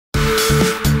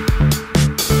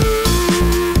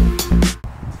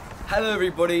Hello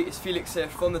everybody, it's Felix here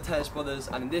from the Tennis Brothers,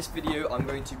 and in this video I'm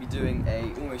going to be doing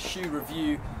a almost shoe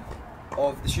review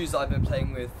of the shoes that I've been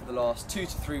playing with for the last 2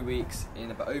 to 3 weeks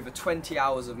in about over 20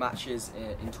 hours of matches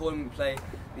in tournament play.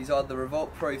 These are the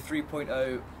Revolt Pro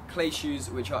 3.0 clay shoes,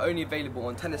 which are only available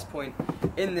on Tennis Point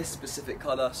in this specific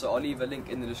colour, so I'll leave a link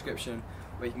in the description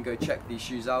where you can go check these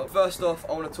shoes out. First off,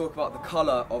 I want to talk about the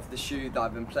colour of the shoe that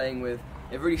I've been playing with.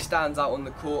 It really stands out on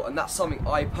the court, and that's something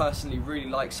I personally really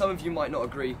like. Some of you might not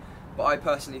agree, but I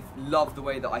personally love the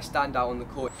way that I stand out on the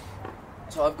court.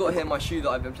 So I've got here my shoe that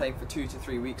I've been playing for 2 to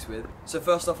 3 weeks with. So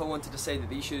first off, I wanted to say that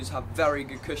these shoes have very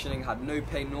good cushioning, had no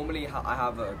pain. Normally I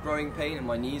have a growing pain in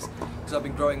my knees because I've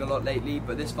been growing a lot lately,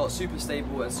 but this felt super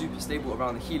stable and super stable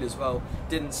around the heel as well.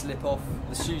 Didn't slip off,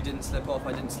 the shoe didn't slip off,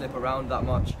 I didn't slip around that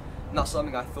much, and that's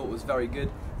something I thought was very good.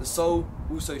 The sole,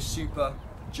 also super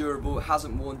durable, it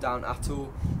hasn't worn down at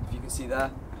all, if you can see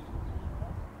there.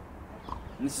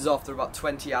 And this is after about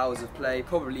 20 hours of play,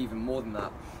 probably even more than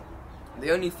that.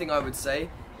 The only thing I would say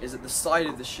is that the side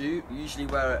of the shoe, usually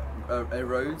where it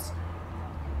erodes,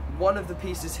 one of the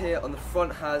pieces here on the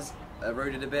front has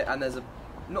eroded a bit, and there's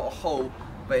not a hole,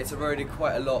 but it's eroded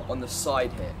quite a lot on the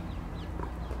side here.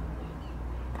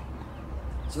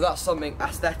 So that's something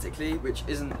aesthetically which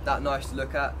isn't that nice to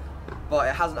look at, but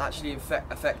it hasn't actually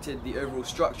affected the overall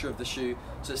structure of the shoe,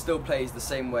 so it still plays the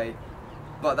same way.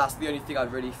 But that's the only thing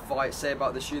I'd really say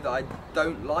about the shoe that I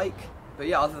don't like. But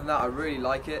yeah, other than that, I really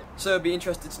like it. So I'd be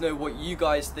interested to know what you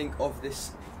guys think of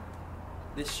this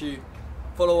shoe.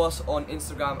 Follow us on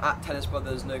Instagram at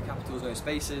tennisbrothers, no capitals, no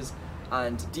spaces,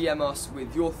 and DM us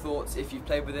with your thoughts if you've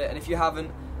played with it. And if you haven't,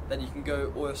 then you can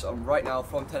go order some right now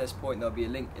from Tennis Point. There'll be a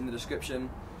link in the description.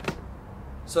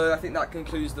 So I think that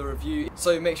concludes the review.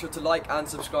 So make sure to like and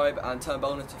subscribe and turn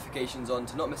bell notifications on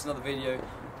to not miss another video.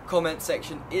 Comment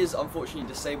section is unfortunately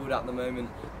disabled at the moment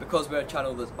because we're a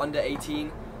channel that's under 18,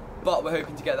 but we're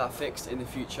hoping to get that fixed in the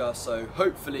future, so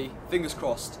hopefully, fingers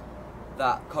crossed,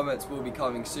 that comments will be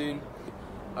coming soon.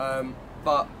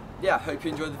 But yeah, hope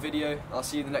you enjoyed the video. I'll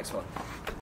see you in the next one.